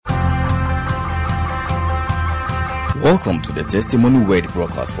Welcome to the Testimony Word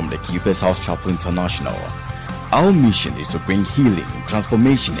broadcast from the Keeper's House Chapel International. Our mission is to bring healing,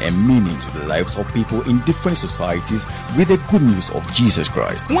 transformation, and meaning to the lives of people in different societies with the good news of Jesus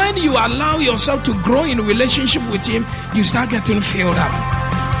Christ. When you allow yourself to grow in a relationship with Him, you start getting filled up.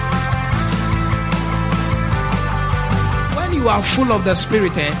 When you are full of the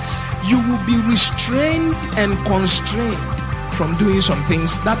Spirit, you will be restrained and constrained from doing some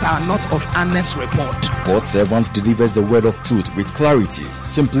things that are not of honest report. God's servant delivers the word of truth with clarity,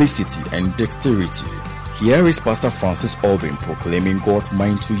 simplicity, and dexterity. Here is Pastor Francis Albin proclaiming God's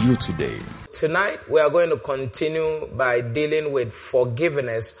mind to you today. Tonight we are going to continue by dealing with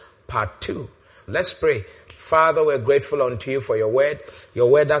forgiveness part 2. Let's pray. Father, we're grateful unto you for your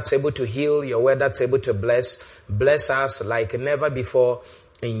word that's able to heal, your word that's able to bless. Bless us like never before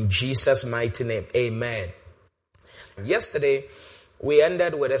in Jesus' mighty name. Amen. Yesterday, we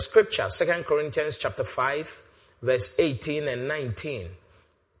ended with a scripture, 2 Corinthians chapter 5, verse 18 and 19.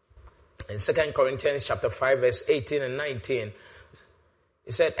 In 2 Corinthians chapter 5, verse 18 and 19,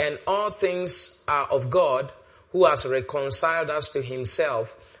 it said, "And all things are of God, who has reconciled us to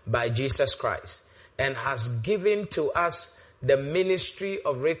himself by Jesus Christ, and has given to us the ministry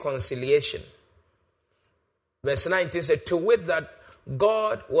of reconciliation." Verse 19 said, "To wit that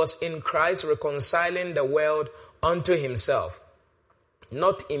God was in Christ reconciling the world unto himself,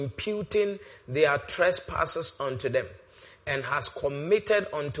 not imputing their trespasses unto them, and has committed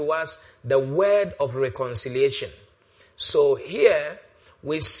unto us the word of reconciliation." So here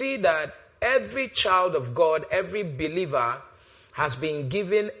we see that every child of God, every believer has been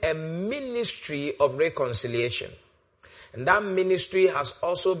given a ministry of reconciliation. And that ministry has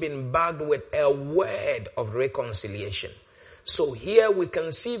also been backed with a word of reconciliation. So here we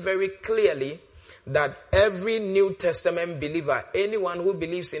can see very clearly that every New Testament believer, anyone who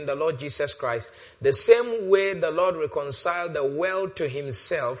believes in the Lord Jesus Christ, the same way the Lord reconciled the world to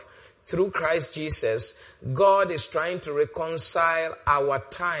himself through Christ Jesus, God is trying to reconcile our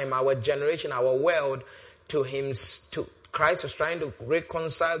time, our generation, our world to him. Christ is trying to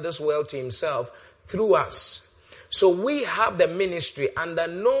reconcile this world to himself through us. So we have the ministry. Under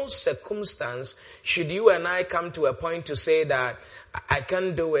no circumstance should you and I come to a point to say that I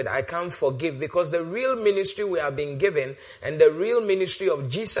can't do it, I can't forgive, because the real ministry we have been given and the real ministry of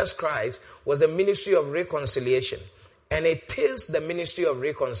Jesus Christ was a ministry of reconciliation. And it is the ministry of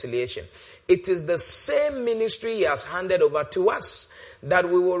reconciliation. It is the same ministry he has handed over to us, that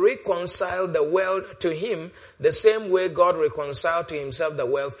we will reconcile the world to him the same way God reconciled to himself the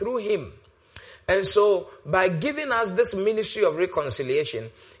world through him. And so, by giving us this ministry of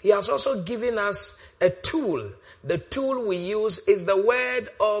reconciliation, he has also given us a tool. The tool we use is the word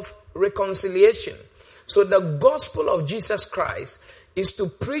of reconciliation. So the gospel of Jesus Christ is to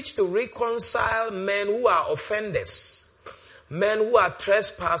preach to reconcile men who are offenders, men who are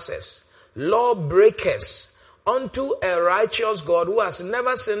trespassers, lawbreakers, unto a righteous God who has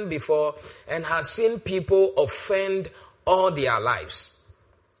never sinned before and has seen people offend all their lives.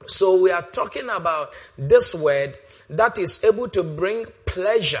 So we are talking about this word that is able to bring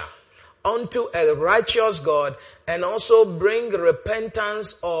pleasure unto a righteous God and also bring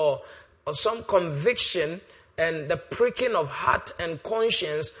repentance or some conviction and the pricking of heart and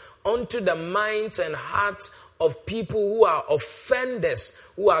conscience unto the minds and hearts of people who are offenders,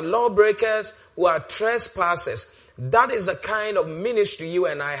 who are lawbreakers, who are trespassers. That is the kind of ministry you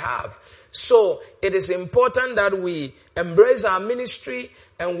and I have. So it is important that we embrace our ministry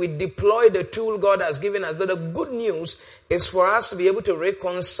and we deploy the tool God has given us. But the good news is for us to be able to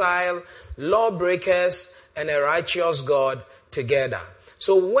reconcile lawbreakers and a righteous God together.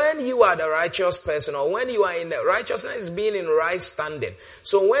 So when you are the righteous person, or when you are in the righteousness, being in right standing.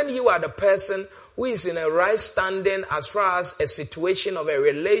 So when you are the person who is in a right standing as far as a situation of a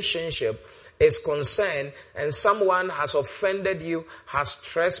relationship is concerned, and someone has offended you, has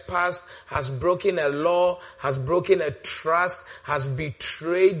trespassed, has broken a law, has broken a trust, has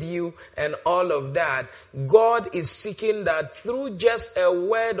betrayed you, and all of that, God is seeking that through just a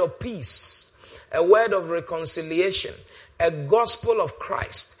word of peace, a word of reconciliation, a gospel of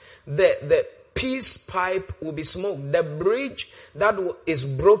Christ, the peace pipe will be smoked. The bridge that is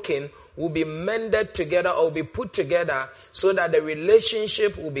broken will be mended together or will be put together so that the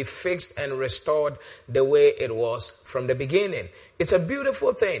relationship will be fixed and restored the way it was from the beginning. It's a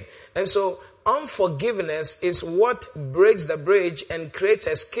beautiful thing. And so unforgiveness is what breaks the bridge and creates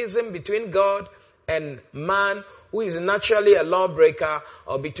a schism between God and man who is naturally a lawbreaker,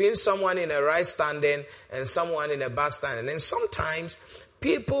 or between someone in a right standing and someone in a bad standing. And sometimes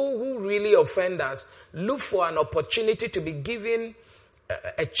people who really offend us look for an opportunity to be given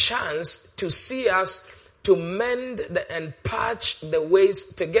a chance to see us to mend and patch the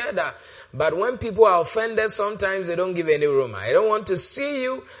ways together. But when people are offended, sometimes they don't give any room. I don't want to see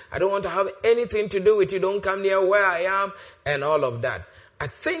you. I don't want to have anything to do with you. Don't come near where I am and all of that. I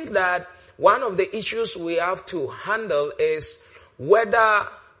think that one of the issues we have to handle is whether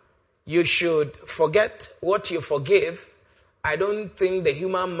you should forget what you forgive. I don't think the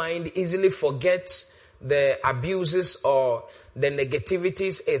human mind easily forgets the abuses or the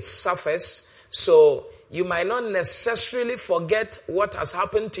negativities it suffers. So you might not necessarily forget what has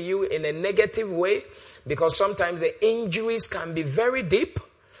happened to you in a negative way, because sometimes the injuries can be very deep,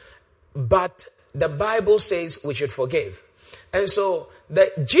 but the Bible says we should forgive. And so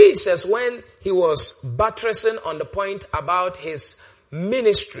Jesus, when he was buttressing on the point about his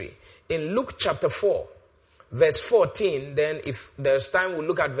ministry in Luke chapter 4, verse 14, then if there's time we'll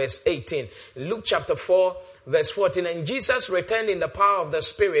look at verse 18. In Luke chapter 4, verse 14, and Jesus returned in the power of the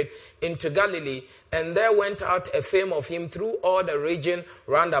Spirit into Galilee, and there went out a fame of him through all the region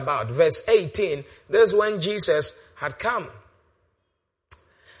round about. Verse 18, this is when Jesus had come.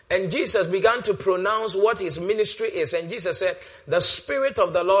 And Jesus began to pronounce what his ministry is. And Jesus said, the Spirit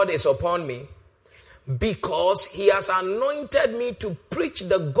of the Lord is upon me, because he has anointed me to preach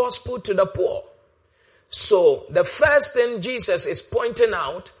the gospel to the poor. So the first thing Jesus is pointing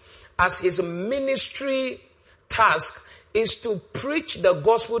out as his ministry task is to preach the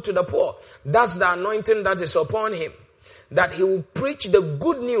gospel to the poor. That's the anointing that is upon him, that he will preach the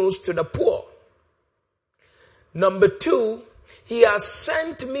good news to the poor. Number 2, he has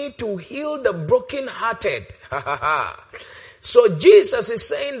sent me to heal the brokenhearted. So Jesus is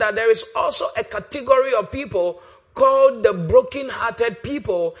saying that there is also a category of people called the brokenhearted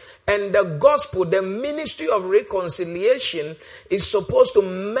people, and the gospel, the ministry of reconciliation, is supposed to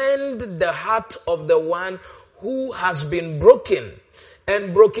mend the heart of the one who has been broken.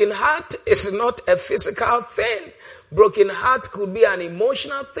 And broken heart is not a physical thing. Broken heart could be an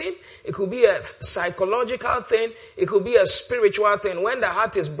emotional thing. It could be a psychological thing. It could be a spiritual thing. When the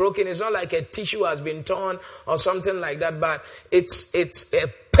heart is broken, it's not like a tissue has been torn or something like that, but it's a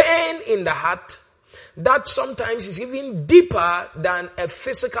pain in the heart that sometimes is even deeper than a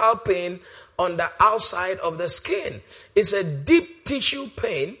physical pain on the outside of the skin. It's a deep tissue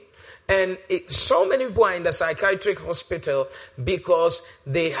pain. And so many people are in the psychiatric hospital because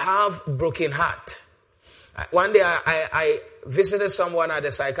they have broken heart. One day I visited someone at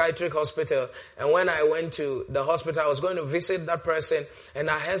the psychiatric hospital, and when I went to the hospital, I was going to visit that person, and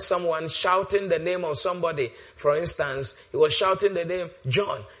I heard someone shouting the name of somebody. For instance, he was shouting the name,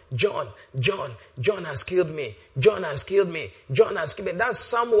 John has killed me. John has killed me. John has killed me. That's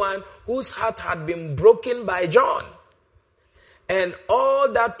someone whose heart had been broken by John. And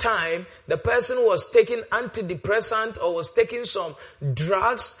all that time, the person was taking antidepressant or was taking some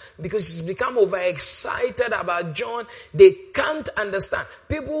drugs because he's become overexcited about John. They can't understand.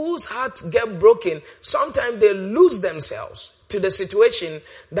 People whose hearts get broken, sometimes they lose themselves to the situation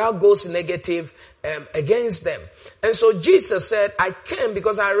that goes negative against them. And so Jesus said, I came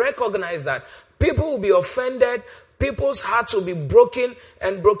because I recognize that people will be offended, people's hearts will be broken,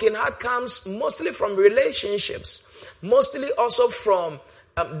 and broken heart comes mostly from relationships. Mostly also from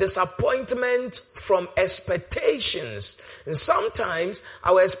disappointment, from expectations. And sometimes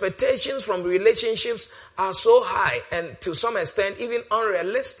our expectations from relationships are so high and to some extent even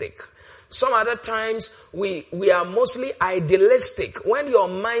unrealistic. Some other times we are mostly idealistic. When your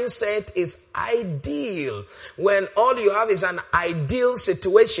mindset is ideal, when all you have is an ideal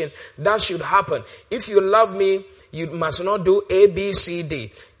situation that should happen. If you love me, you must not do A, B, C,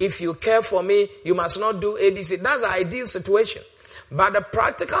 D. If you care for me, you must not do A, B, C. That's the ideal situation. But the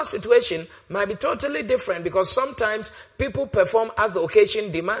practical situation might be totally different, because sometimes people perform as the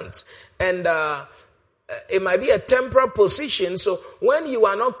occasion demands. And it might be a temporal position. So when you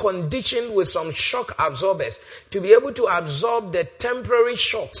are not conditioned with some shock absorbers to be able to absorb the temporary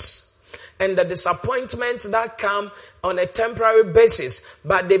shocks and the disappointment that come on a temporary basis,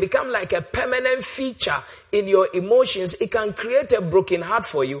 but they become like a permanent feature in your emotions, it can create a broken heart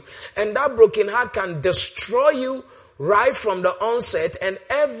for you. And that broken heart can destroy you right from the onset, and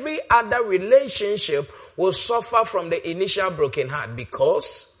every other relationship will suffer from the initial broken heart,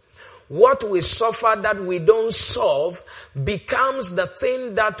 because what we suffer that we don't solve becomes the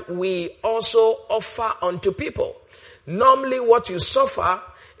thing that we also offer unto people. Normally what you suffer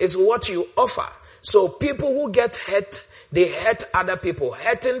is what you offer. So people who get hurt, they hurt other people.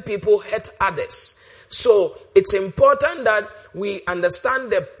 Hurting people hurt others. So it's important that we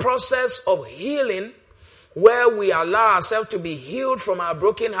understand the process of healing, where we allow ourselves to be healed from our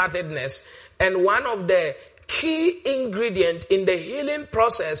brokenheartedness. And one of the key ingredient in the healing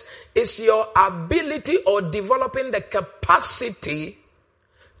process is your ability or developing the capacity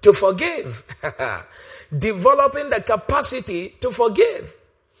to forgive. Developing the capacity to forgive.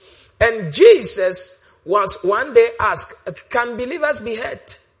 And Jesus was one day asked, can believers be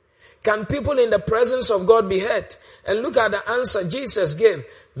hurt? Can people in the presence of God be hurt? And look at the answer Jesus gave.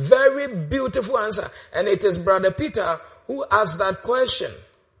 Very beautiful answer. And it is Brother Peter who asked that question.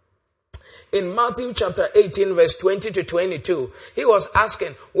 In Matthew chapter 18 verse 20 to 22, he was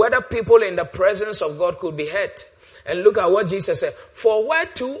asking whether people in the presence of God could be hurt. And look at what Jesus said. For where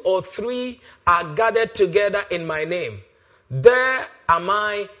 2 or 3 are gathered together in my name, there am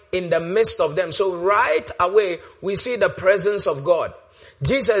I in the midst of them. So right away, we see the presence of God.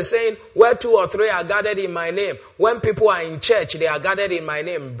 Jesus is saying, where 2 or 3 are gathered in my name. When people are in church, they are gathered in my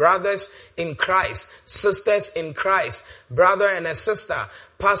name. Brothers in Christ, sisters in Christ, brother and a sister,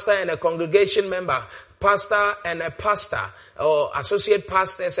 pastor and a congregation member, pastor and a pastor, or associate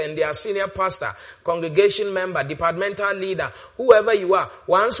pastors and their senior pastor, congregation member, departmental leader, whoever you are.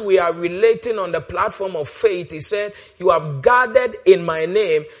 Once we are relating on the platform of faith, he said, you have gathered in my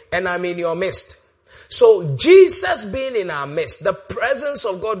name and I'm in your midst. So Jesus being in our midst, the presence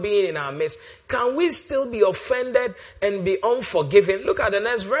of God being in our midst, can we still be offended and be unforgiving? Look at the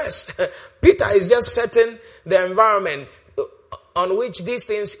next verse. Peter is just setting the environment in which these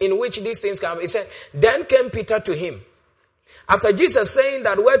things come. He said, then came Peter to him. After Jesus saying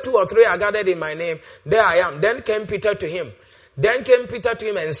that where 2 or 3 are gathered in my name, there I am. Then came Peter to him. Then came Peter to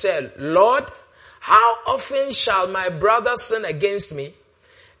him and said, Lord, how often shall my brother sin against me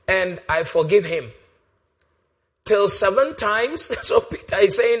and I forgive him? Till 7 times. So Peter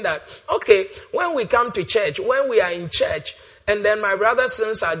is saying that, okay, when we come to church, when we are in church, and then my brother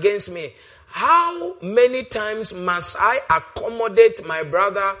sins against me, how many times must I accommodate my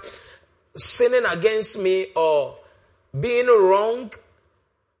brother sinning against me or being wrong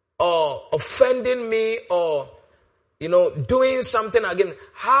or offending me or, doing something again?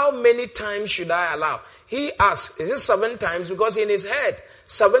 How many times should I allow? He asked, is it 7 times? Because in his head,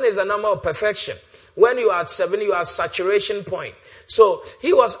 7 is a number of perfection. When you are at 7, you are at saturation point. So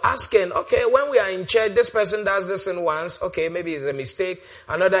he was asking, okay, when we are in church, this person does this in once. Okay, maybe it's a mistake.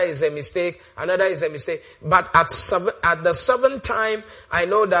 Another is a mistake. Another is a mistake. But at the 7th time, I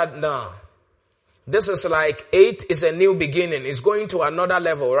know that no. This is like 8 is a new beginning. It's going to another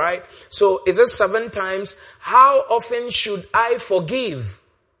level, right? So is it 7 times? How often should I forgive?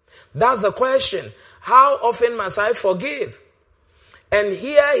 That's the question. How often must I forgive? And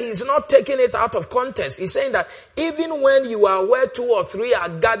here he's not taking it out of context. He's saying that even when you are where 2 or 3 are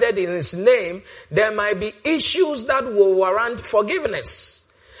gathered in his name, there might be issues that will warrant forgiveness.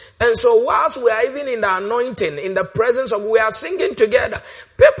 And so whilst we are even in the anointing, in the presence of, we are singing together.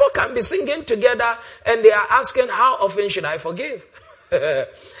 People can be singing together and they are asking, how often should I forgive?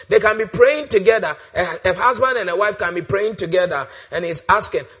 They can be praying together. A husband and a wife can be praying together and he's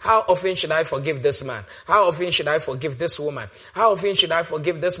asking, how often should I forgive this man? How often should I forgive this woman? How often should I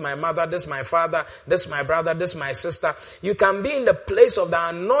forgive this my mother, this my father, this my brother, this my sister? You can be in the place of the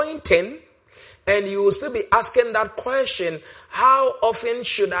anointing and you will still be asking that question, how often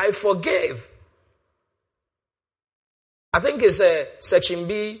should I forgive? I think it's a section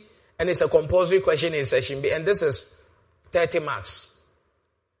B and it's a compulsory question in section B, and this is 30 marks.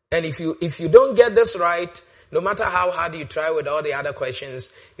 And if you don't get this right, no matter how hard you try with all the other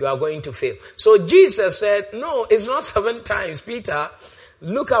questions, you are going to fail. So Jesus said, no, it's not 7 times, Peter.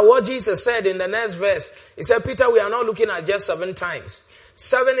 Look at what Jesus said in the next verse. He said, Peter, we are not looking at just 7 times.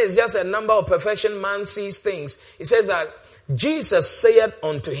 7 is just a number of perfection. Man sees things. He says that Jesus said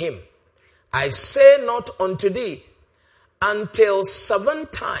unto him, I say not unto thee until 7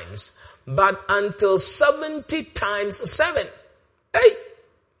 times, but until 70 times 7. Hey!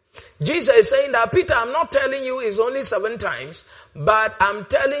 Jesus is saying that, Peter, I'm not telling you it's only 7 times, but I'm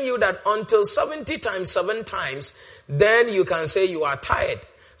telling you that until 70 times 7 times, then you can say you are tired.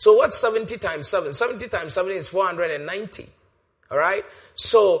 So what's 70 times 7? 70 times 7 is 490. All right?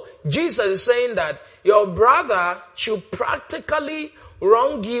 So Jesus is saying that your brother should practically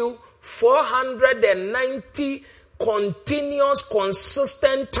wrong you 490 continuous,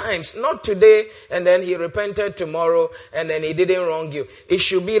 consistent times. Not today, and then he repented tomorrow, and then he didn't wrong you. It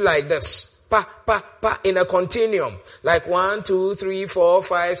should be like this. Pa, pa, pa, in a continuum. Like 1, 2, 3, 4,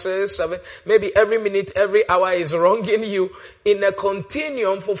 5, 6, 7. Maybe every minute, every hour is wronging you in a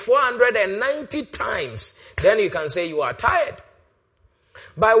continuum for 490 times. Then you can say you are tired.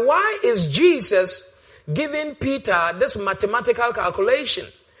 But why is Jesus giving Peter this mathematical calculation?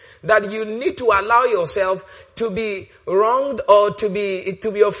 that you need to allow yourself to be wronged or to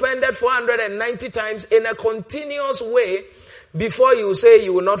be offended 490 times in a continuous way before you say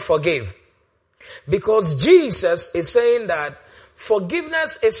you will not forgive. Because Jesus is saying that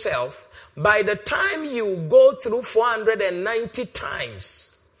forgiveness itself, by the time you go through 490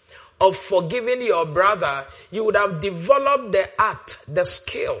 times of forgiving your brother, you would have developed the art, the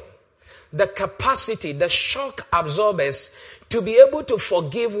skill, the capacity, the shock absorbers to be able to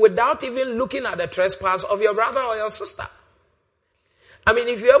forgive without even looking at the trespass of your brother or your sister. I mean,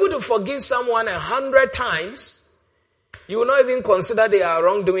 if you're able to forgive someone 100 times, you will not even consider they are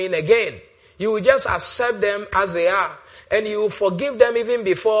wrongdoing again. You will just accept them as they are. And you will forgive them even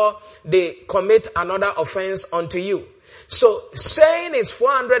before they commit another offense unto you. So saying it's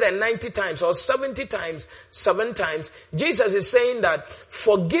 490 times or 70 times, 7 times, Jesus is saying that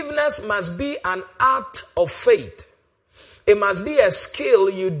forgiveness must be an art of faith. It must be a skill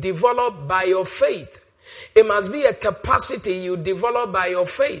you develop by your faith. It must be a capacity you develop by your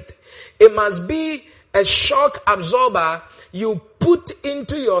faith. It must be a shock absorber you put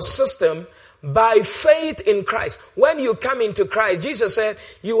into your system by faith in Christ. When you come into Christ, Jesus said,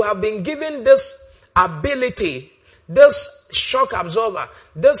 you have been given this ability, this shock absorber,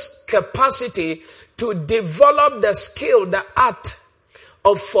 this capacity to develop the skill, the art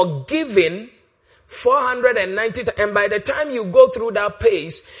of forgiving 490 times. And by the time you go through that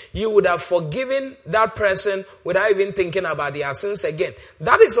pace, you would have forgiven that person without even thinking about their sins again.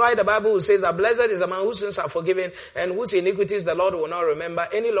 That is why the Bible says that blessed is the man whose sins are forgiven and whose iniquities the Lord will not remember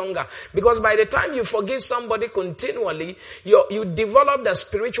any longer. Because by the time you forgive somebody continually, you develop the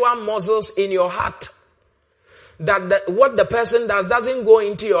spiritual muscles in your heart. That what the person does doesn't go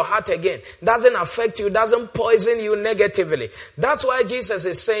into your heart again, doesn't affect you, doesn't poison you negatively. That's why Jesus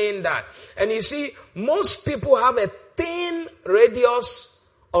is saying that. And you see, most people have a thin radius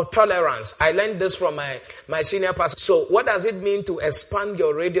of tolerance. I learned this from my senior pastor. So what does it mean to expand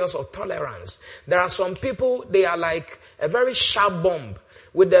your radius of tolerance? There are some people, they are like a very sharp bomb.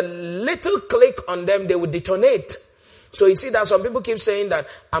 With a little click on them, they will detonate. So you see that some people keep saying that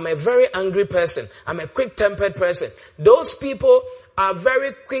I'm a very angry person. I'm a quick-tempered person. Those people are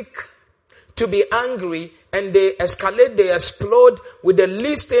very quick to be angry and they escalate, they explode. With the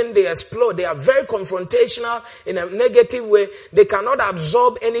least thing, they explode. They are very confrontational in a negative way. They cannot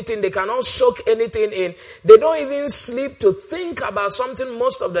absorb anything. They cannot soak anything in. They don't even sleep to think about something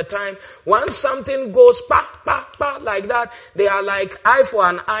most of the time. Once something goes like that, they are like eye for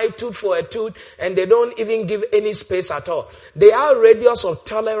an eye, tooth for a tooth, and they don't even give any space at all. Their radius of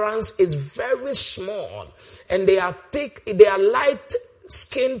tolerance is very small, and they are thick, they are light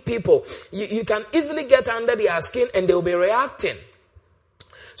skin people. You can easily get under their skin and they will be reacting.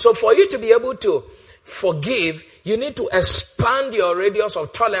 So for you to be able to forgive, you need to expand your radius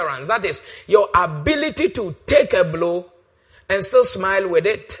of tolerance. That is your ability to take a blow and still smile with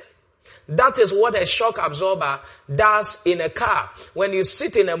it. That is what a shock absorber does in a car. When you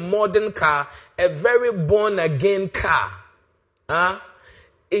sit in a modern car, a very born again car,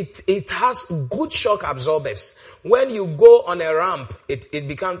 it has good shock absorbers. When you go on a ramp, it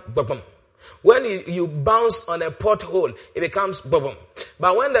becomes boom. When you bounce on a pothole, it becomes boom.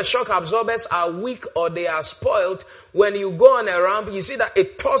 But when the shock absorbers are weak or they are spoiled, when you go on a ramp, you see that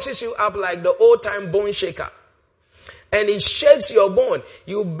it tosses you up like the old time bone shaker. And it shakes your bone.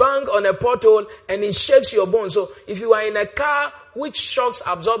 You bang on a pothole and it shakes your bone. So if you are in a car which shocks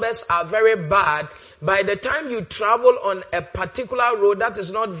absorbers are very bad, by the time you travel on a particular road that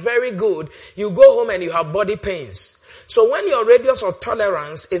is not very good, you go home and you have body pains. So when your radius of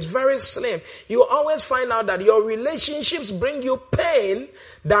tolerance is very slim, you always find out that your relationships bring you pain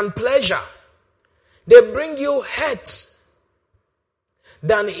than pleasure. They bring you hurt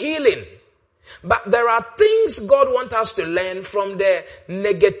than healing. But there are things God wants us to learn from the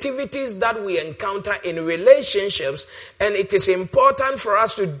negativities that we encounter in relationships. And it is important for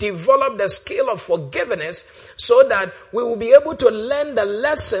us to develop the skill of forgiveness so that we will be able to learn the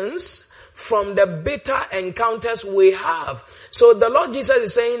lessons from the bitter encounters we have. So the Lord Jesus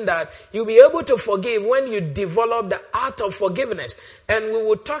is saying that you'll be able to forgive when you develop the art of forgiveness. And we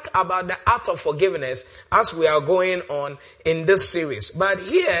will talk about the art of forgiveness as we are going on in this series. But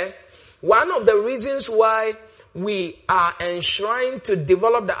here, one of the reasons why we are enshrined to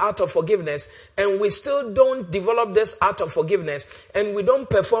develop the art of forgiveness and we still don't develop this art of forgiveness and we don't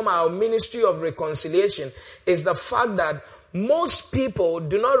perform our ministry of reconciliation is the fact that most people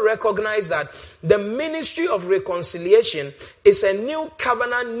do not recognize that the ministry of reconciliation is a new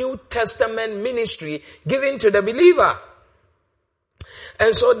covenant, New Testament ministry given to the believer.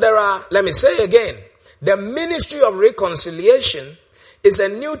 And so there are, let me say again, the ministry of reconciliation is a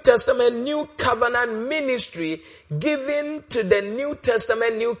New Testament, New Covenant ministry given to the New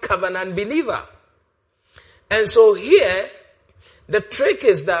Testament, New Covenant believer. And so here, the trick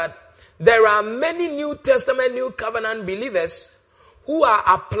is that there are many New Testament, New Covenant believers who are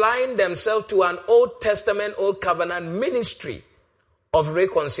applying themselves to an Old Testament, Old Covenant ministry of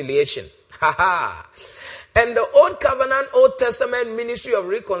reconciliation. And the Old Covenant, Old Testament ministry of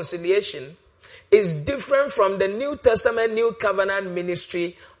reconciliation is different from the New Testament, New Covenant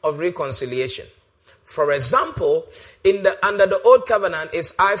ministry of reconciliation. For example, under the Old Covenant,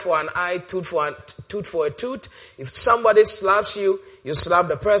 it's eye for an eye, tooth for a tooth. If somebody slaps you, you slap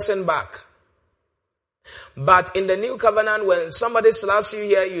the person back. But in the New Covenant, when somebody slaps you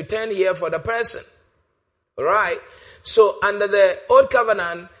here, you turn here for the person. Right? So under the Old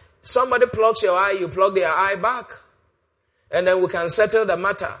Covenant, somebody plucks your eye, you plug their eye back. And then we can settle the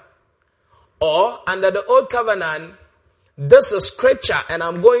matter. Or under the Old Covenant, this is scripture, and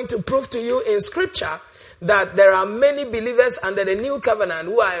I'm going to prove to you in scripture that there are many believers under the New Covenant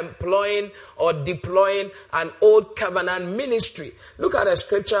who are employing or deploying an Old Covenant ministry. Look at a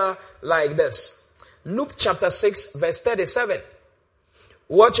scripture like this. Luke chapter 6 verse 37.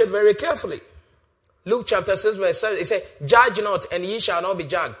 Watch it very carefully. Luke chapter 6 verse 7. It says, judge not and ye shall not be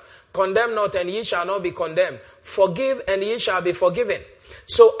judged. Condemn not and ye shall not be condemned. Forgive and ye shall be forgiven.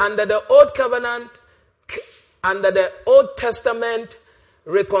 So under the Old Covenant, under the Old Testament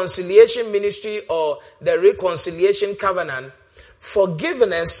reconciliation ministry or the reconciliation covenant,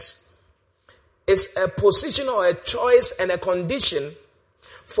 forgiveness is a position or a choice and a condition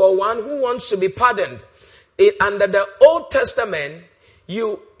for one who wants to be pardoned. Under the Old Testament,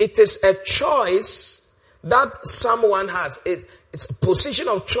 it is a choice that someone has. It's a position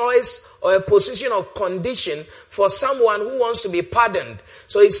of choice or a position of condition for someone who wants to be pardoned.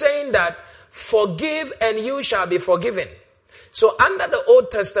 So he's saying that forgive and you shall be forgiven. So under the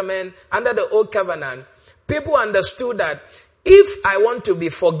Old Testament, under the Old Covenant, people understood that if I want to be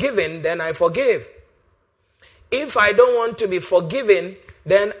forgiven, then I forgive. If I don't want to be forgiven,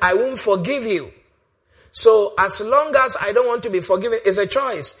 then I won't forgive you. So as long as I don't want to be forgiven, it's a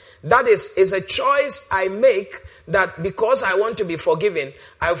choice. That is a choice I make, that because I want to be forgiven,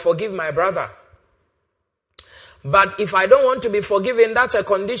 I forgive my brother. But if I don't want to be forgiven, that's a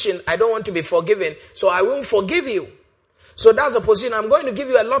condition. I don't want to be forgiven, so I won't forgive you. So that's a position. I'm going to give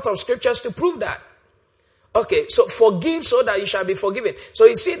you a lot of scriptures to prove that. Okay, so forgive so that you shall be forgiven. So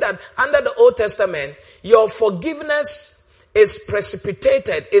you see that under the Old Testament, your forgiveness is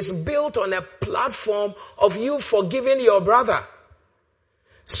precipitated, is built on a platform of you forgiving your brother.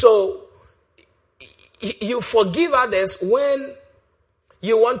 So you forgive others when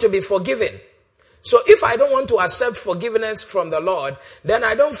you want to be forgiven. So if I don't want to accept forgiveness from the Lord, then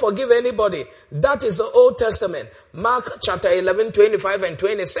I don't forgive anybody. That is the Old Testament. Mark chapter 11, 25 and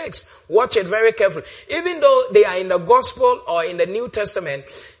 26. Watch it very carefully. Even though they are in the Gospel or in the New Testament,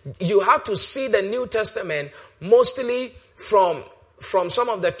 you have to see the New Testament mostly from some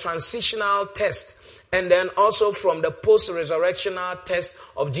of the transitional text, and then also from the post-resurrectional test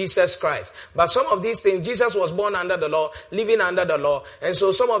of Jesus Christ. But some of these things, Jesus was born under the law, living under the law. And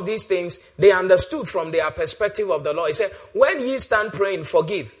so some of these things, they understood from their perspective of the law. He said, when ye stand praying,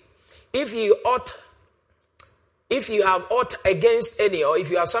 forgive. If you have aught against any, or if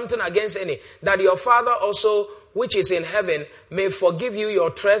you have something against any, that your Father also, which is in heaven, may forgive you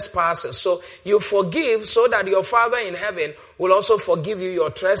your trespasses. So you forgive so that your Father in heaven will also forgive you your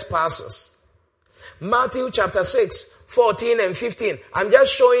trespasses. Matthew chapter 6, 14 and 15. I'm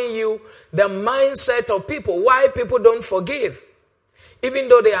just showing you the mindset of people, why people don't forgive, even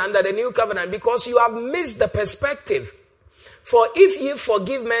though they are under the New Covenant, because you have missed the perspective. For if ye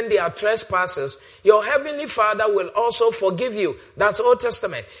forgive men their trespasses, your heavenly Father will also forgive you. That's Old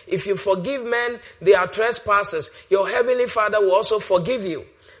Testament. If you forgive men their trespasses, your heavenly Father will also forgive you.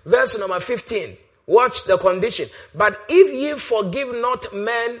 Verse number 15. Watch the condition. But if ye forgive not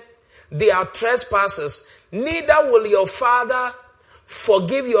men their trespasses, neither will your Father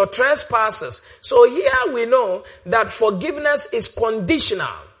forgive your trespasses. So here we know that forgiveness is conditional.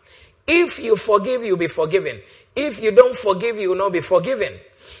 If you forgive, you'll be forgiven. If you don't forgive, you will not be forgiven.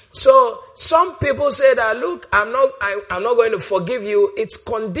 So some people say that, look, I'm not going to forgive you. It's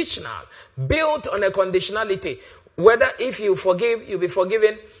conditional, built on a conditionality. Whether if you forgive, you'll be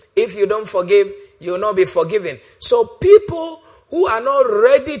forgiven. If you don't forgive, you will not be forgiven. So people who are not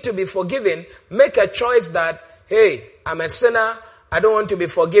ready to be forgiven make a choice that, hey, I'm a sinner, I don't want to be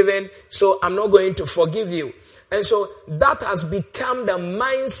forgiven, so I'm not going to forgive you. And so that has become the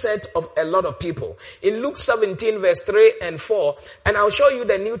mindset of a lot of people. In Luke 17 verse 3 and 4, and I'll show you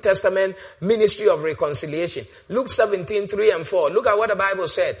the New Testament ministry of reconciliation. Luke 17, 3 and 4. Look at what the Bible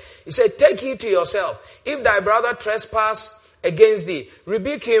said. It said, take heed to yourself. If thy brother trespass against thee,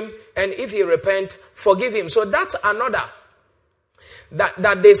 rebuke him, and if he repent, forgive him. So that's another.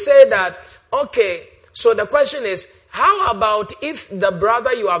 That they say that, okay, so the question is, how about if the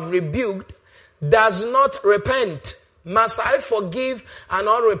brother you have rebuked does not repent? Must I forgive an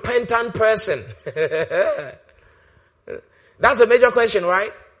unrepentant person? That's a major question,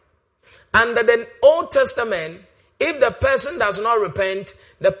 right? Under the Old Testament, if the person does not repent,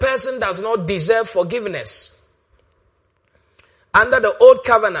 the person does not deserve forgiveness. Under the Old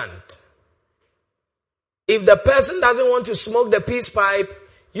Covenant, if the person doesn't want to smoke the peace pipe,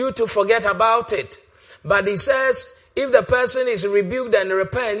 you to forget about it. But he says, if the person is rebuked and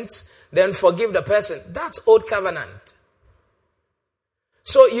repents, then forgive the person. That's Old Covenant.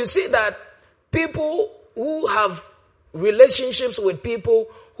 So you see that people who have relationships with people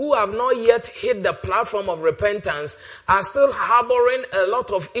who have not yet hit the platform of repentance are still harboring a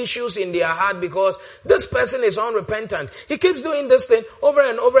lot of issues in their heart because this person is unrepentant. He keeps doing this thing over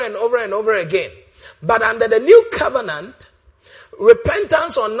and over and over and over again. But under the new covenant,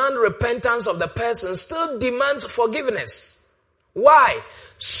 repentance or non-repentance of the person still demands forgiveness. Why?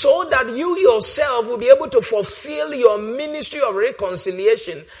 So that you yourself will be able to fulfill your ministry of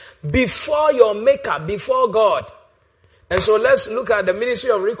reconciliation before your Maker, before God. And so let's look at the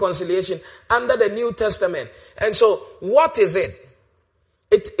ministry of reconciliation under the New Testament. And so what is it?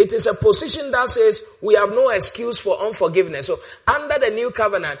 It is a position that says we have no excuse for unforgiveness. So under the new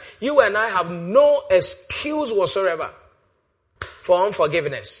covenant, you and I have no excuse whatsoever for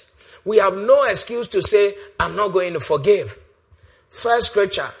unforgiveness. We have no excuse to say, I'm not going to forgive. First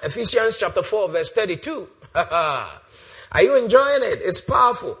scripture, Ephesians chapter 4 verse 32. Are you enjoying it? It's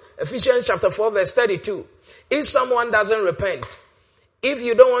powerful. Ephesians chapter 4 verse 32. If someone doesn't repent, if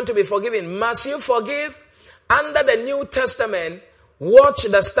you don't want to be forgiven, must you forgive? Under the New Testament, watch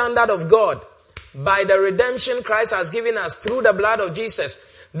the standard of God by the redemption Christ has given us through the blood of Jesus.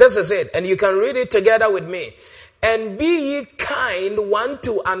 This is it. And you can read it together with me. And be ye kind one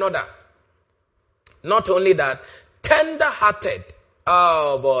to another. Not only that, tender-hearted.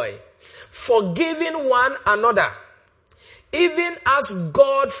 Oh boy. Forgiving one another. Even as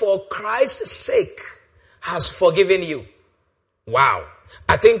God for Christ's sake has forgiven you. Wow.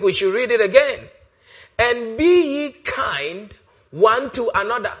 I think we should read it again. And be ye kind one to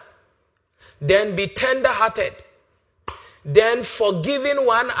another. Then be tender-hearted. Then forgiving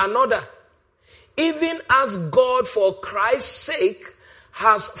one another. Even as God for Christ's sake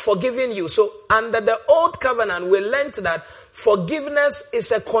has forgiven you. So under the old covenant, we learned that forgiveness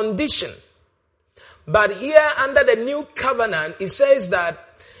is a condition. But here under the new covenant, it says that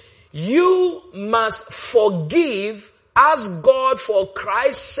you must forgive as God for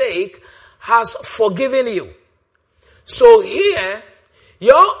Christ's sake has forgiven you. So here,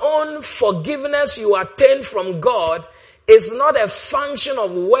 your own forgiveness you attain from God is not a function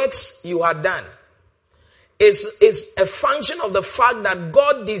of works you had done. It's a function of the fact that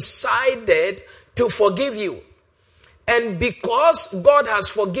God decided to forgive you. And because God has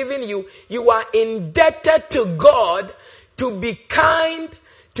forgiven you, you are indebted to God to be kind,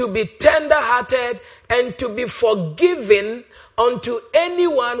 to be tender-hearted, and to be forgiven unto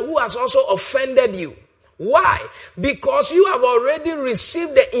anyone who has also offended you. Why? Because you have already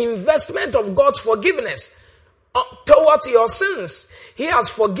received the investment of God's forgiveness towards your sins. He has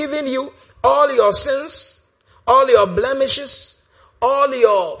forgiven you all your sins, all your blemishes, all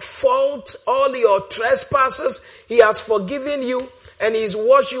your faults, all your trespasses. He has forgiven you and He's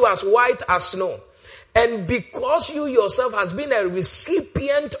washed you as white as snow. And because you yourself has been a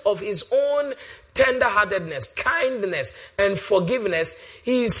recipient of His own tender-heartedness, kindness, and forgiveness,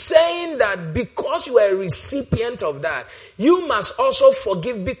 He is saying that because you are a recipient of that, you must also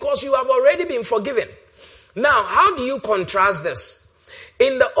forgive because you have already been forgiven. Now, how do you contrast this?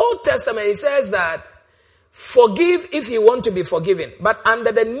 In the Old Testament, it says that forgive if you want to be forgiven. But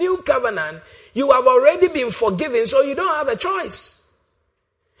under the new covenant, you have already been forgiven, so you don't have a choice.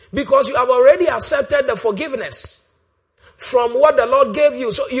 Because you have already accepted the forgiveness from what the Lord gave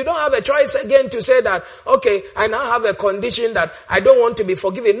you. So you don't have a choice again to say that, okay, I now have a condition that I don't want to be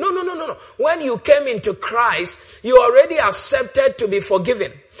forgiven. No. When you came into Christ, you already accepted to be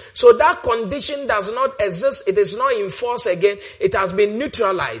forgiven. So that condition does not exist. It is not in force again. It has been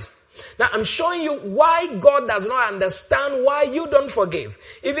neutralized. Now I'm showing you why God does not understand why you don't forgive,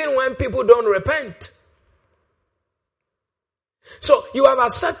 even when people don't repent. So you have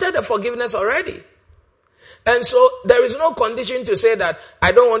accepted the forgiveness already. And so there is no condition to say that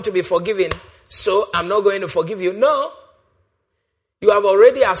I don't want to be forgiven, so I'm not going to forgive you. No. You have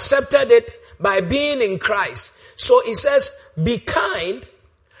already accepted it by being in Christ. So it says, be kind,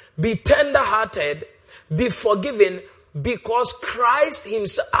 be tender-hearted, be forgiving, because Christ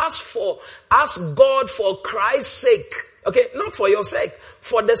himself, ask God for Christ's sake. Okay, not for your sake,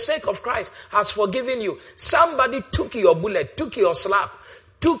 for the sake of Christ, has forgiven you. Somebody took your bullet, took your slap,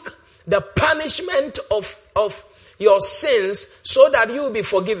 took the punishment of your sins so that you will be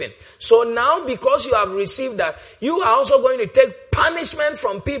forgiven. So now, because you have received that, you are also going to take punishment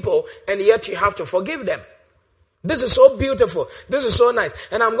from people, and yet you have to forgive them. This is so beautiful. This is so nice.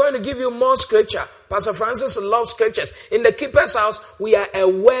 And I'm going to give you more scripture. Pastor Francis loves scriptures. In the Keeper's House, we are a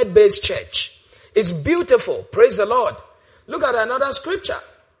word-based church. It's beautiful. Praise the Lord. Look at another scripture.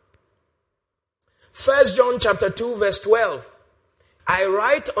 1 John chapter 2 verse 12. I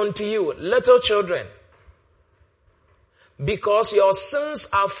write unto you, little children, because your sins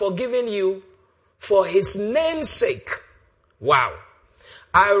are forgiven you for his name's sake. Wow.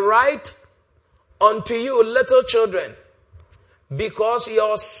 I write unto you, little children, because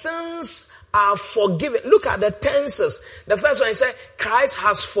your sins are forgiven. Look at the tenses. The first one, he said, Christ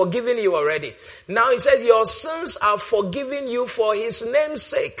has forgiven you already. Now he says, your sins are forgiven you for his name's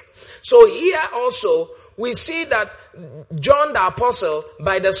sake. So here also, we see that John the Apostle,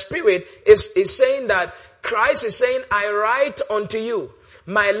 by the Spirit, is saying that Christ is saying, I write unto you,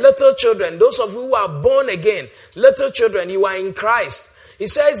 my little children, those of you who are born again, little children, you are in Christ. He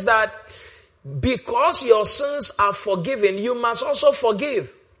says that because your sins are forgiven, you must also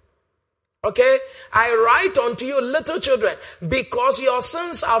forgive. Okay? I write unto you, little children, because your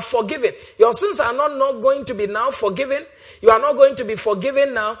sins are forgiven. Your sins are not going to be now forgiven. You are not going to be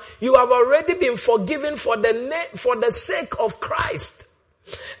forgiven now. You have already been forgiven for the sake of Christ.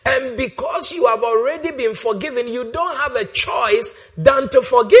 And because you have already been forgiven, you don't have a choice than to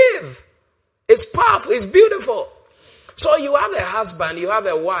forgive. It's powerful. It's beautiful. So you have a husband, you have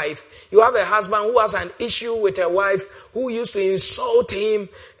a wife, you have a husband who has an issue with a wife who used to insult him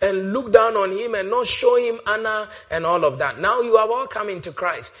and look down on him and not show him honor and all of that. Now you have all come into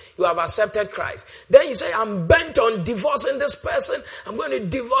Christ. You have accepted Christ. Then you say, I'm bent on divorcing this person. I'm going to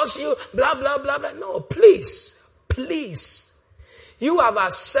divorce you, blah, blah, blah, blah. No, please. You have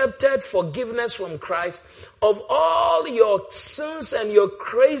accepted forgiveness from Christ of all your sins and your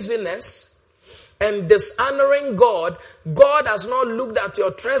craziness and dishonoring God. God has not looked at your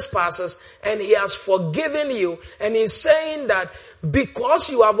trespasses and he has forgiven you. And he's saying that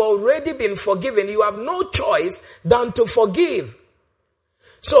because you have already been forgiven, you have no choice than to forgive.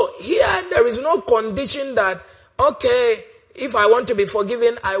 So here there is no condition that, okay, if I want to be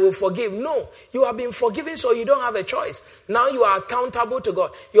forgiven, I will forgive. No, you have been forgiven, so you don't have a choice. Now you are accountable to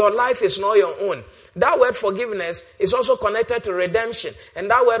God. Your life is not your own. That word forgiveness is also connected to redemption.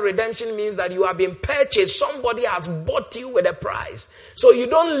 And that word redemption means that you have been purchased. Somebody has bought you with a price. So you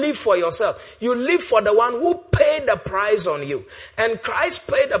don't live for yourself. You live for the one who paid the price on you. And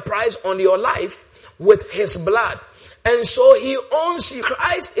Christ paid the price on your life with his blood. And so he owns you.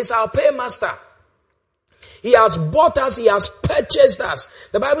 Christ is our paymaster. He has bought us. He has purchased us.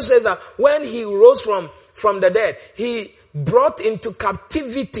 The Bible says that when he rose from the dead, he brought into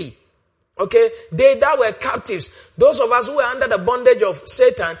captivity, okay, they that were captives, those of us who were under the bondage of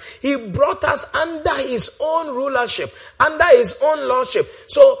Satan, he brought us under his own rulership, under his own lordship.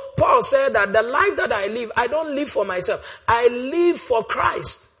 So Paul said that the life that I live, I don't live for myself. I live for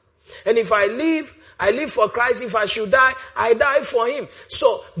Christ. And if I live for Christ. If I should die, I die for him.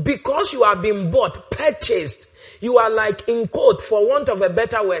 So, because you have been bought, purchased, you are like, in quote, for want of a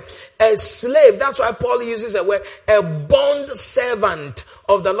better word, a slave. That's why Paul uses a word, a bond servant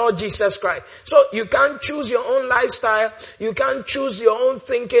of the Lord Jesus Christ. So, you can't choose your own lifestyle. You can't choose your own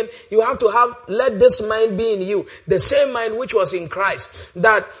thinking. You have to let this mind be in you. The same mind which was in Christ.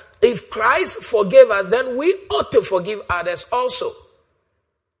 That if Christ forgave us, then we ought to forgive others also.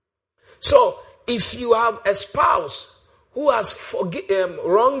 So, if you have a spouse who has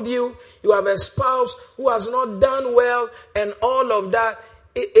wronged you, you have a spouse who has not done well and all of that,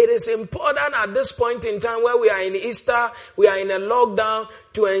 it is important at this point in time where we are in Easter, we are in a lockdown,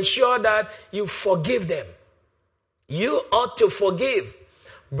 to ensure that you forgive them. You ought to forgive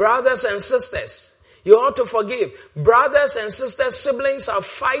brothers and sisters. You ought to forgive brothers and sisters. Siblings are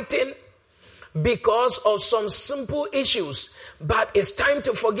fighting because of some simple issues. But it's time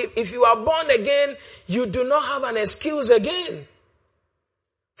to forgive. If you are born again, you do not have an excuse again.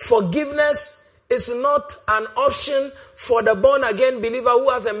 Forgiveness is not an option for the born again believer who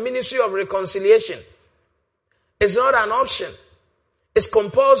has a ministry of reconciliation. It's not an option. It's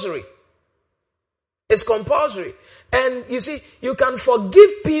compulsory. It's compulsory. And you see, you can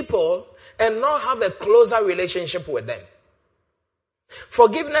forgive people and not have a closer relationship with them.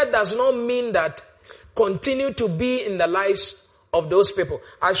 Forgiveness does not mean that continue to be in the lives of those people.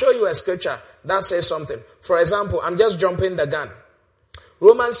 I'll show you a scripture that says something. For example, I'm just jumping the gun.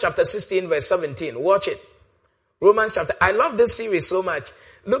 Romans chapter 16 verse 17. Watch it. I love this series so much.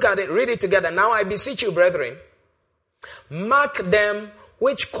 Look at it. Read it together. Now I beseech you, brethren, mark them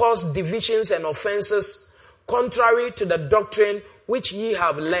which cause divisions and offenses contrary to the doctrine which ye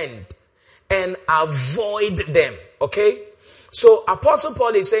have learned, and avoid them. Okay? So Apostle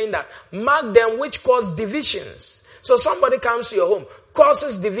Paul is saying that mark them which cause divisions. So somebody comes to your home,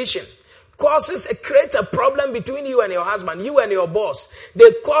 causes division, create a problem between you and your husband, you and your boss.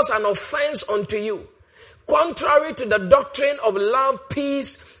 They cause an offense unto you. Contrary to the doctrine of love,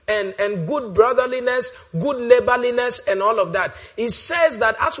 peace, and good brotherliness, good neighborliness, and all of that. He says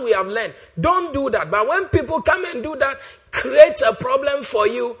that as we have learned, don't do that. But when people come and do that, create a problem for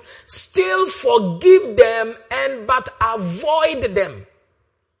you, still forgive them but avoid them.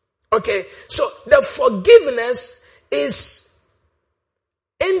 Okay, so the forgiveness is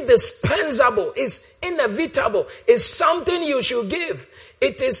indispensable, is inevitable, is something you should give.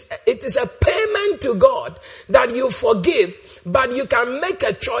 It is a payment to God that you forgive, but you can make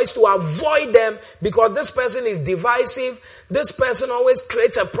a choice to avoid them because this person is divisive. This person always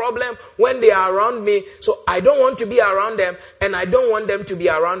creates a problem when they are around me. So I don't want to be around them and I don't want them to be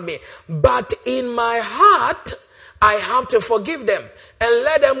around me. But in my heart, I have to forgive them and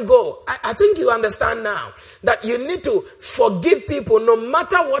let them go. I think you understand now that you need to forgive people no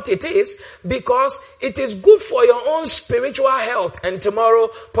matter what it is, because it is good for your own spiritual health. And tomorrow,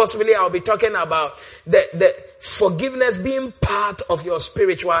 possibly I'll be talking about the forgiveness being part of your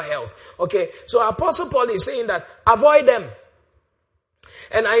spiritual health. Okay, so Apostle Paul is saying that avoid them.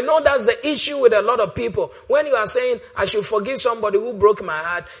 And I know that's the issue with a lot of people. When you are saying, I should forgive somebody who broke my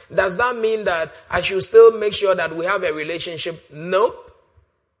heart, does that mean that I should still make sure that we have a relationship? Nope.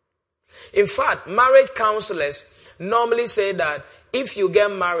 In fact, marriage counselors normally say that if you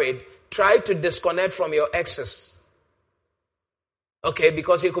get married, try to disconnect from your exes. Okay,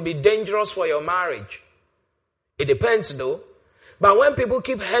 because it could be dangerous for your marriage. It depends though. But when people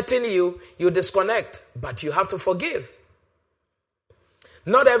keep hurting you, you disconnect. But you have to forgive.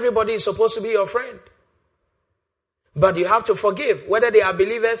 Not everybody is supposed to be your friend. But you have to forgive. Whether they are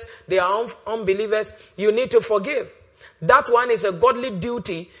believers, they are unbelievers, you need to forgive. That one is a godly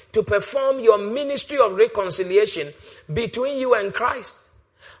duty to perform your ministry of reconciliation between you and Christ.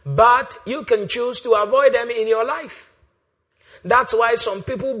 But you can choose to avoid them in your life. That's why some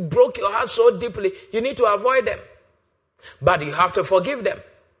people broke your heart so deeply, you need to avoid them. But you have to forgive them.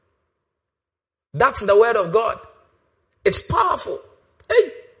 That's the word of God. It's powerful.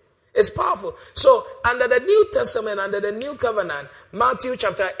 Hey, it's powerful. So, under the New Testament, under the New Covenant, Matthew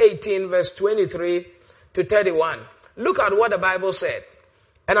chapter 18, verse 23 to 31, look at what the Bible said.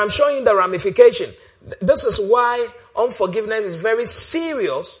 And I'm showing you the ramification. This is why unforgiveness is very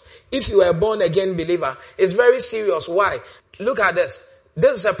serious. If you are a born again believer, it's very serious. Why? Look at this.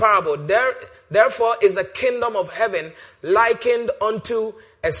 This is a parable. Therefore is the kingdom of heaven likened unto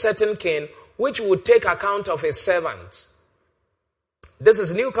a certain king, which would take account of his servants. This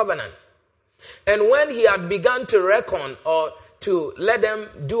is New Covenant. And when he had begun to reckon or to let them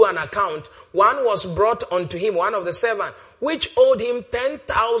do an account, one was brought unto him, one of the servants, which owed him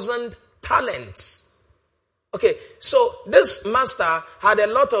 10,000 talents. Okay, so this master had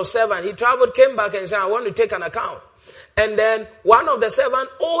a lot of servants. He traveled, came back and said, I want to take an account. And then one of the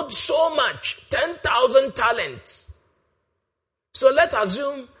servants owed so much, 10,000 talents. So let's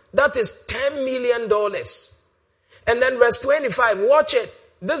assume that is $10 million. And then verse 25, watch it.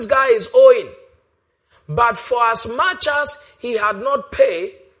 This guy is owing. But for as much as he had not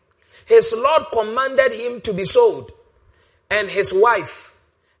paid, his Lord commanded him to be sold, and his wife,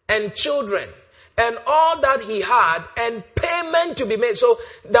 and children, and all that he had, and payment to be made. So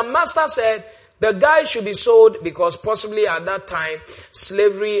the master said, the guy should be sold because possibly at that time,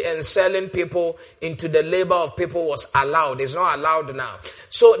 slavery and selling people into the labor of people was allowed. It's not allowed now.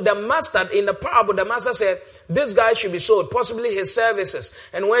 So the master, in the parable, the master said, this guy should be sold, possibly his services.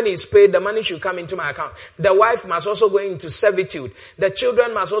 And when he's paid, the money should come into my account. The wife must also go into servitude. The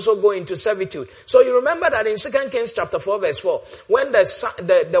children must also go into servitude. So you remember that in 2 Kings chapter 4 verse 4, when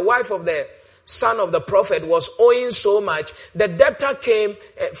the wife of the son of the prophet was owing so much, the debtor came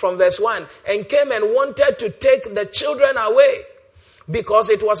from verse 1 and came and wanted to take the children away because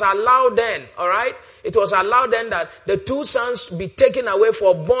it was allowed then, all right? it was allowed then that the 2 sons be taken away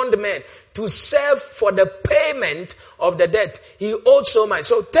for bondmen to serve for the payment of the debt. He owed so much.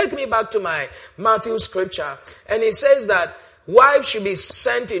 So take me back to my Matthew scripture. And it says that wives should be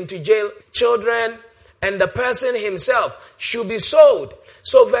sent into jail, children, and the person himself should be sold.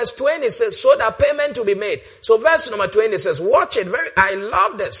 So verse 20 says, so that payment to be made. So verse number 20 says, watch it. I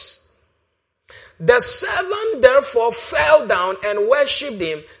love this. The servant therefore fell down and worshipped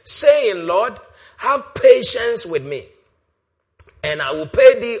him, saying, Lord, have patience with me, and I will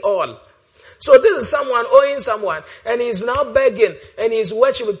pay thee all. So this is someone owing someone, and he's now begging, and he's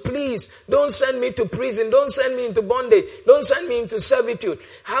worshiping, please, don't send me to prison, don't send me into bondage, don't send me into servitude.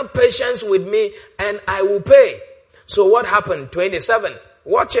 Have patience with me, and I will pay. So what happened? 27.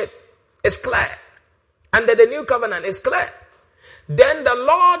 Watch it. It's clear. Under the new covenant, it's clear. Then the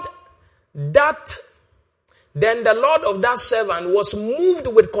Lord of that servant was moved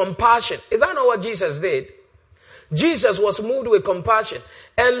with compassion. Is that not what Jesus did? Jesus was moved with compassion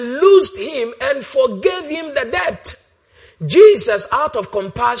and loosed him and forgave him the debt. Jesus, out of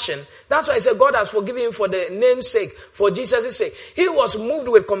compassion, that's why I said God has forgiven him for the name's sake, for Jesus' sake. He was moved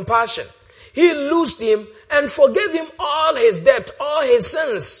with compassion. He loosed him and forgave him all his debt, all his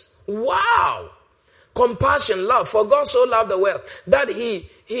sins. Wow! Compassion, love. For God so loved the world that he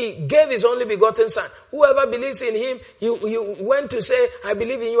gave his only begotten son. Whoever believes in him, you went to say, I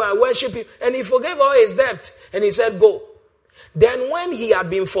believe in you, I worship you. And he forgave all his debt. And he said, go. Then when he had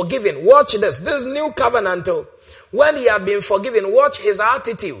been forgiven, watch this. This new covenant. When he had been forgiven, watch his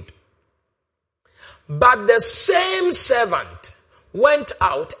attitude. But the same servant went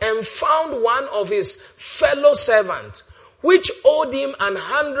out and found one of his fellow servants, which owed him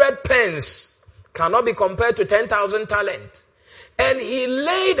 100 pence. Cannot be compared to 10,000 talents. And he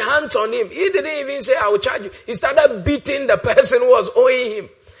laid hands on him. He didn't even say, I will charge you. He started beating the person who was owing him.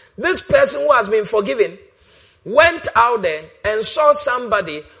 This person who has been forgiven went out there and saw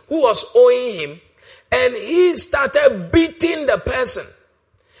somebody who was owing him. And he started beating the person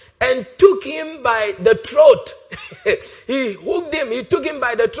and took him by the throat. He hooked him. He took him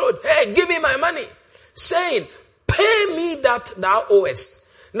by the throat. Hey, give me my money. Saying, pay me that thou owest.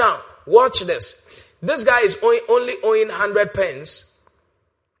 Now, watch this. This guy is only owing 100 pence,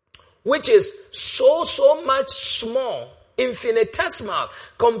 which is so much small, infinitesimal,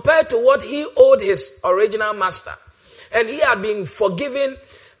 compared to what he owed his original master. And he had been forgiven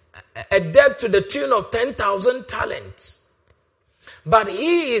a debt to the tune of 10,000 talents. But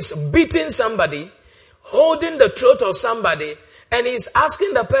he is beating somebody, holding the throat of somebody, and he's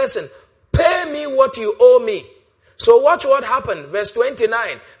asking the person, pay me what you owe me. So watch what happened. Verse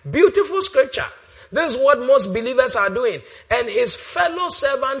 29. Beautiful scripture. This is what most believers are doing. And his fellow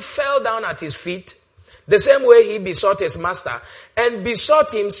servant fell down at his feet, the same way he besought his master, and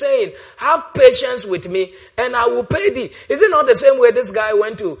besought him, saying, have patience with me, and I will pay thee. Is it not the same way this guy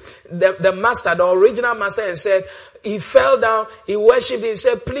went to the master, the original master, and said, he fell down, he worshipped him, he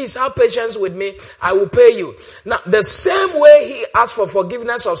said, please have patience with me, I will pay you. Now, the same way he asked for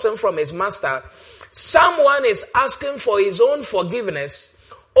forgiveness of sin from his master, someone is asking for his own forgiveness,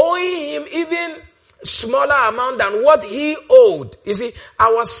 owing him even smaller amount than what he owed. You see,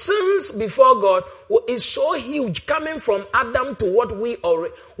 our sins before God is so huge, coming from Adam to what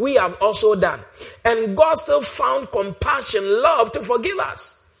we have also done. And God still found compassion, love to forgive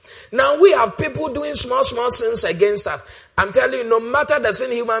us. Now we have people doing small sins against us. I'm telling you, no matter the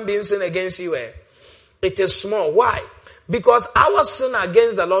sin human beings sin against you, it is small. Why? Because our sin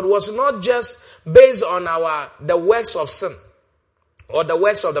against the Lord was not just based on the works of sin or the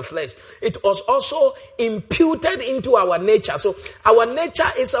works of the flesh. It was also imputed into our nature. So our nature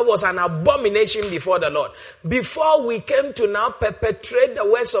itself was an abomination before the Lord, before we came to now perpetrate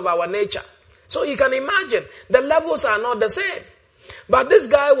the works of our nature. So you can imagine, the levels are not the same. But this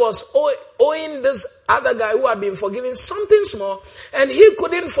guy was owing this other guy who had been forgiven something small, and he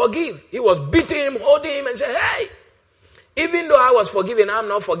couldn't forgive. He was beating him, holding him, and said, hey, even though I was forgiven, I'm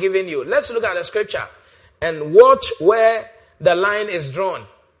not forgiving you. Let's look at the scripture and watch where the line is drawn.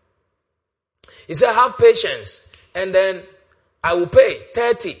 He said, have patience, and then I will pay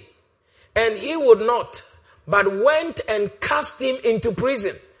 30. And he would not, but went and cast him into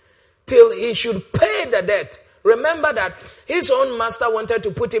prison till he should pay the debt. Remember that his own master wanted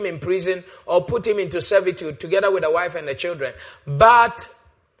to put him in prison or put him into servitude together with the wife and the children. But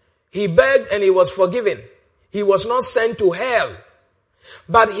he begged and he was forgiven. He was not sent to hell.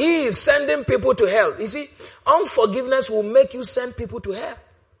 But he is sending people to hell. You see, unforgiveness will make you send people to hell.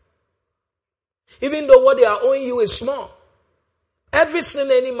 Even though what they are owing you is small. Every sin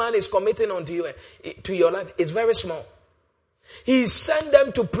any man is committing unto you, to your life, is very small. He sent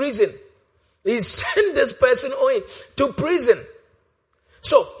them to prison He sent this person to prison.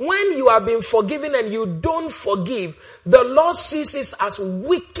 So when you have been forgiven and you don't forgive, the Lord sees it as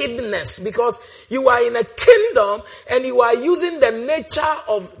wickedness, because you are in a kingdom and you are using the nature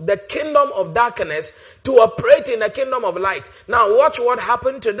of the kingdom of darkness to operate in the kingdom of light. Now watch what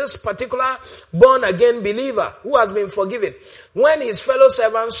happened to this particular born again believer who has been forgiven. When his fellow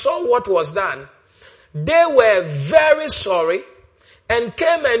servants saw what was done, they were very sorry and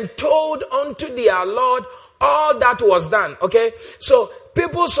came and told unto their Lord all that was done. Okay, so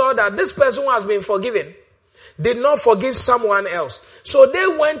people saw that this person who has been forgiven did not forgive someone else. So they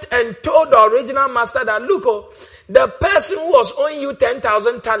went and told the original master that, look, the person who was owing you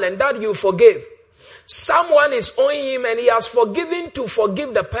 10,000 talent that you forgave, someone is owing him and he has forgiven to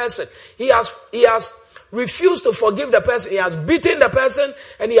forgive the person. He has refused to forgive the person. He has beaten the person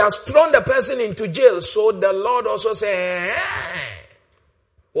and he has thrown the person into jail. So the Lord also said,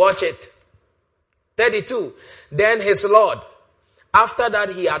 watch it. 32. Then his Lord, after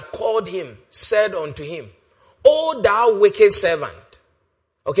that he had called him, said unto him, O thou wicked servant.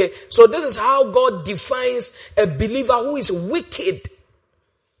 Okay, so this is how God defines a believer who is wicked.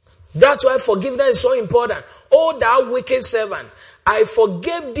 That's why forgiveness is so important. O thou wicked servant, I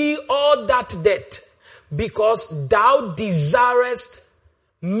forgave thee all that debt, because thou desirest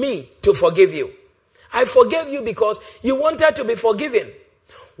me to forgive you. I forgave you because you wanted to be forgiven.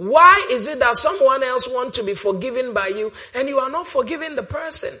 Why is it that someone else wants to be forgiven by you and you are not forgiving the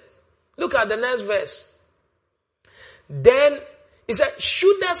person? Look at the next verse. Then he said,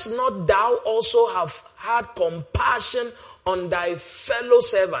 shouldest not thou also have had compassion on thy fellow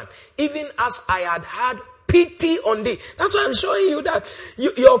servant, even as I had had pity on thee? That's why I'm showing you that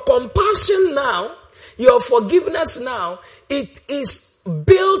your compassion now, your forgiveness now, it is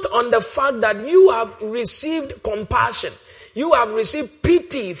built on the fact that you have received compassion. You have received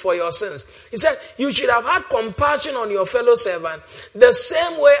pity for your sins. He said, you should have had compassion on your fellow servant the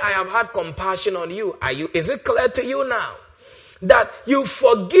same way I have had compassion on you. Is it clear to you now? That you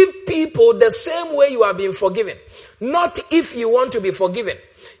forgive people the same way you have been forgiven. Not if you want to be forgiven.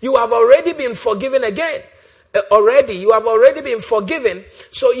 You have already been forgiven again. You have already been forgiven.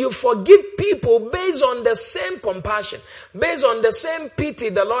 So you forgive people based on the same compassion, based on the same pity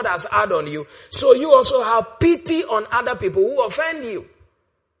the Lord has had on you. So you also have pity on other people who offend you.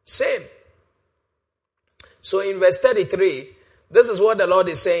 Same. So in verse 33, this is what the Lord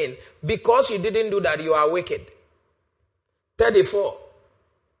is saying. Because you didn't do that, you are wicked. 34.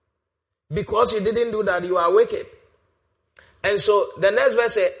 Because you didn't do that, you are wicked. And so the next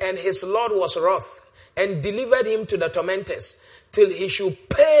verse says, and his Lord was wroth, and delivered him to the tormentors, till he should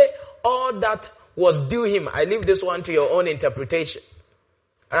pay all that was due him. I leave this one to your own interpretation.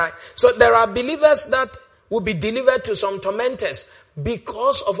 Alright. So there are believers that will be delivered to some tormentors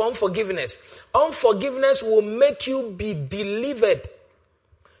because of unforgiveness. Unforgiveness will make you be delivered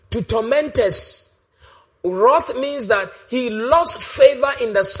to tormentors. Wrath means that he lost favor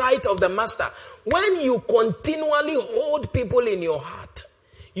in the sight of the master. When you continually hold people in your heart,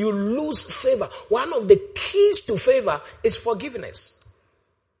 you lose favor. One of the keys to favor is forgiveness.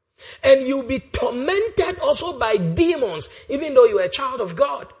 And you'll be tormented also by demons, even though you are a child of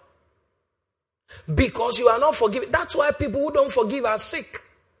God. Because you are not forgiven. That's why people who don't forgive are sick.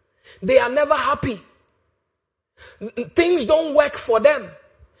 They are never happy. Things don't work for them.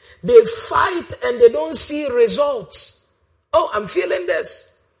 They fight and they don't see results. Oh, I'm feeling this.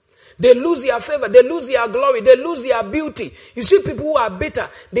 They lose their favor. They lose their glory. They lose their beauty. You see people who are bitter,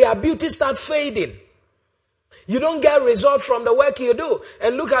 their beauty starts fading. You don't get result from the work you do.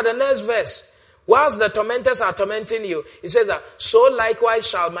 And look at the next verse. Whilst the tormentors are tormenting you, it says that, so likewise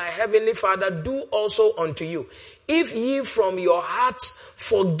shall my heavenly Father do also unto you. If ye from your hearts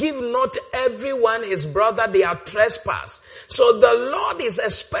forgive not everyone his brother their trespass. So the Lord is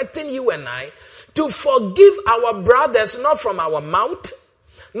expecting you and I to forgive our brothers, not from our mouth,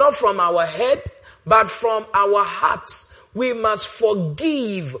 not from our head, but from our hearts. We must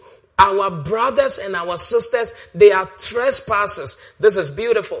forgive our brothers and our sisters. They are trespassers. This is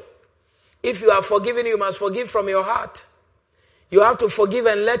beautiful. If you are forgiven, you must forgive from your heart. You have to forgive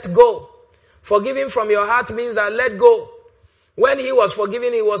and let go. Forgiving from your heart means that let go. When he was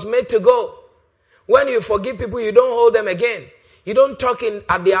forgiven, he was made to go. When you forgive people, you don't hold them again. You don't talk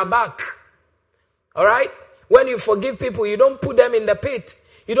at their back. Alright? When you forgive people, you don't put them in the pit.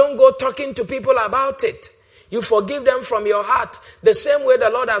 You don't go talking to people about it. You forgive them from your heart. The same way the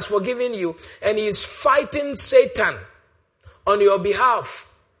Lord has forgiven you. And he is fighting Satan on your behalf.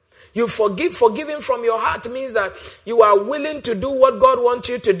 You forgiving from your heart means that you are willing to do what God wants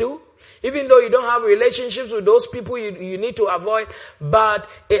you to do. Even though you don't have relationships with those people you need to avoid, but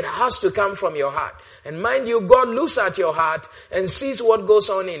it has to come from your heart. And mind you, God looks at your heart and sees what goes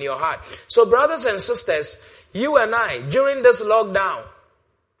on in your heart. So brothers and sisters, you and I, during this lockdown,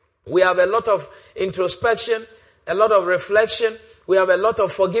 we have a lot of introspection, a lot of reflection. We have a lot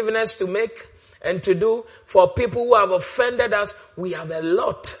of forgiveness to make and to do for people who have offended us. We have a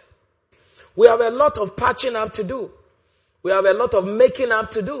lot. We have a lot of patching up to do. We have a lot of making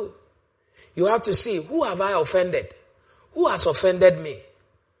up to do. You have to see, who have I offended? Who has offended me?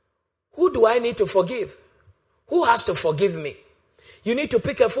 Who do I need to forgive? Who has to forgive me? You need to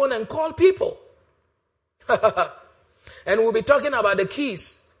pick a phone and call people. And we'll be talking about the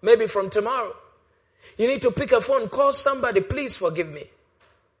keys, maybe from tomorrow. You need to pick a phone, call somebody, please forgive me.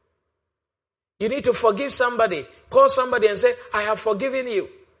 You need to forgive somebody. Call somebody and say, I have forgiven you.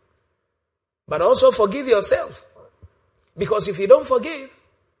 But also forgive yourself. Because if you don't forgive,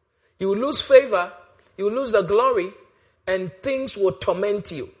 you will lose favor, you will lose the glory, and things will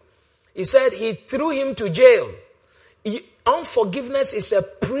torment you. He said he threw him to jail. Unforgiveness is a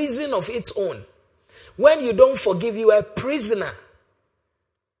prison of its own. When you don't forgive, you are a prisoner.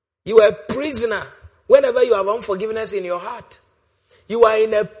 You are a prisoner. Whenever you have unforgiveness in your heart, you are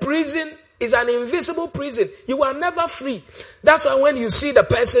in a prison. It's an invisible prison. You are never free. That's why when you see the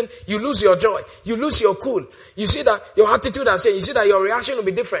person, you lose your joy. You lose your cool. You see that your attitude has changed. You see that your reaction will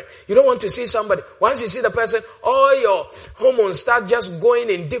be different. You don't want to see somebody. Once you see the person, all your hormones start just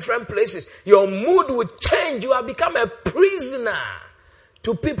going in different places. Your mood will change. You have become a prisoner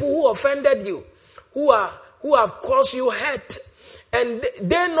to people who offended you, who have caused you hurt. And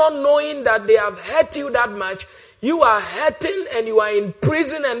they not knowing that they have hurt you that much, you are hurting and you are in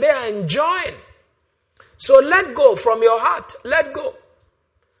prison and they are enjoying. So let go from your heart. Let go.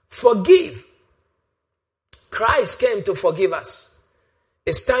 Forgive. Christ came to forgive us.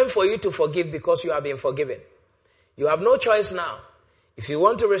 It's time for you to forgive because you have been forgiven. You have no choice now. If you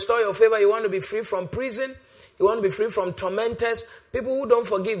want to restore your favor, you want to be free from prison, you want to be free from tormentors, people who don't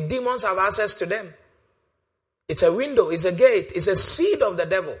forgive, demons have access to them. It's a window, it's a gate, it's a seed of the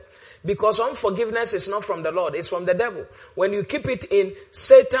devil. Because unforgiveness is not from the Lord, it's from the devil. When you keep it in,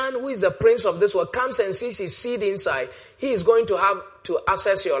 Satan, who is the prince of this world, comes and sees his seed inside. He is going to have to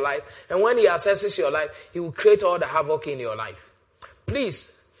access your life. And when he accesses your life, he will create all the havoc in your life.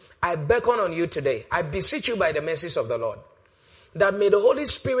 Please, I beckon on you today. I beseech you by the mercies of the Lord, that may the Holy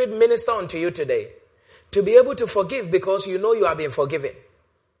Spirit minister unto you today to be able to forgive because you know you have been forgiven.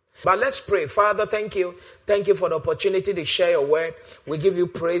 But let's pray. Father, thank you. Thank you for the opportunity to share your word. We give you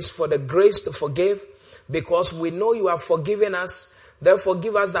praise for the grace to forgive because we know you have forgiven us. Therefore,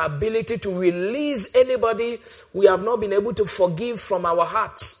 give us the ability to release anybody we have not been able to forgive from our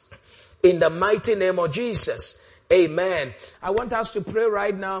hearts. In the mighty name of Jesus. Amen. I want us to pray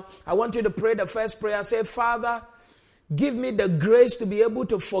right now. I want you to pray the first prayer. Say, Father, give me the grace to be able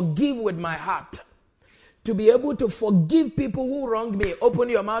to forgive with my heart. To be able to forgive people who wronged me. Open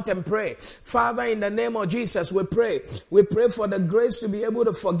your mouth and pray. Father, in the name of Jesus, we pray. We pray for the grace to be able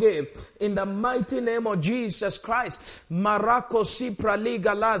to forgive. In the mighty name of Jesus Christ. Marako Sipra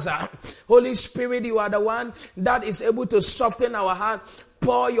Liga Laza. Holy Spirit, you are the one that is able to soften our heart.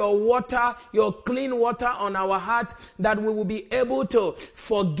 Pour your water, your clean water on our heart that we will be able to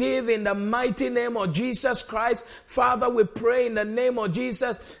forgive in the mighty name of Jesus Christ. Father, we pray in the name of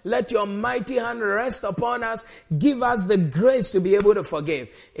Jesus, let your mighty hand rest upon us. Give us the grace to be able to forgive.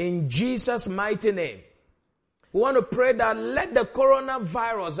 In Jesus' mighty name. We want to pray that let the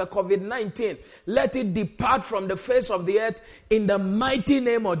coronavirus, the COVID-19, let it depart from the face of the earth in the mighty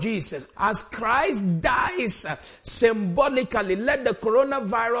name of Jesus. As Christ dies symbolically, let the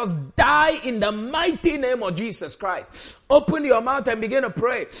coronavirus die in the mighty name of Jesus Christ. Open your mouth and begin to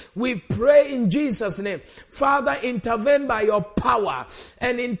pray. We pray in Jesus' name. Father, intervene by your power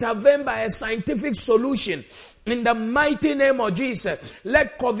and intervene by a scientific solution. In the mighty name of Jesus,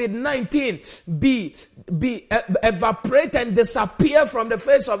 let COVID-19 be evaporate and disappear from the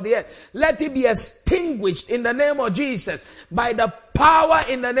face of the earth. Let it be extinguished in the name of Jesus by the power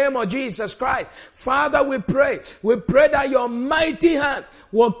in the name of Jesus Christ. Father, we pray that your mighty hand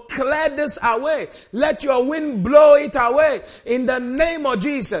will clear this away. Let your wind blow it away in the name of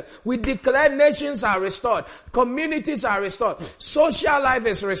Jesus. We declare nations are restored. Communities are restored. Social life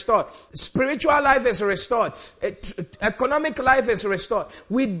is restored. Spiritual life is restored. Economic life is restored.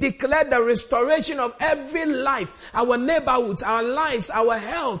 We declare the restoration of every life. Our neighborhoods, our lives, our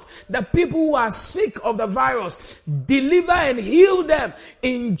health. The people who are sick of the virus. Deliver and heal them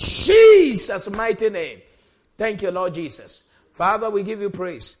in Jesus' mighty name. Thank you, Lord Jesus. Father, we give you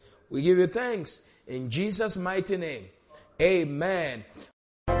praise. We give you thanks. In Jesus' mighty name. Amen.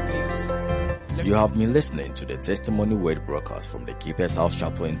 Peace. You have been listening to the Testimony Word broadcast from the Keeper's House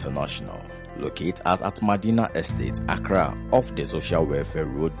Chapel International, located at Medina Estate, Accra, off the Social Welfare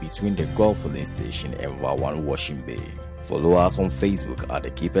Road between the Gulf Filling Station and Wawan Washing Bay. Follow us on Facebook at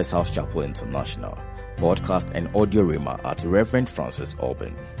the Keeper's House Chapel International, podcast and audio rema at Reverend Francis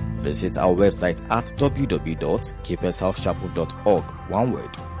Alban. Visit our website at www.keepershousechapel.org, one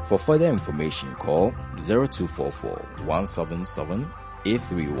word. For further information, call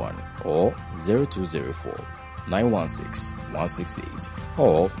 0244-177-831 or 0204-916-168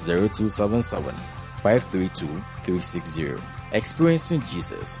 or 0277-532-360. Experiencing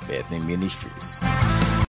Jesus Birthing Ministries.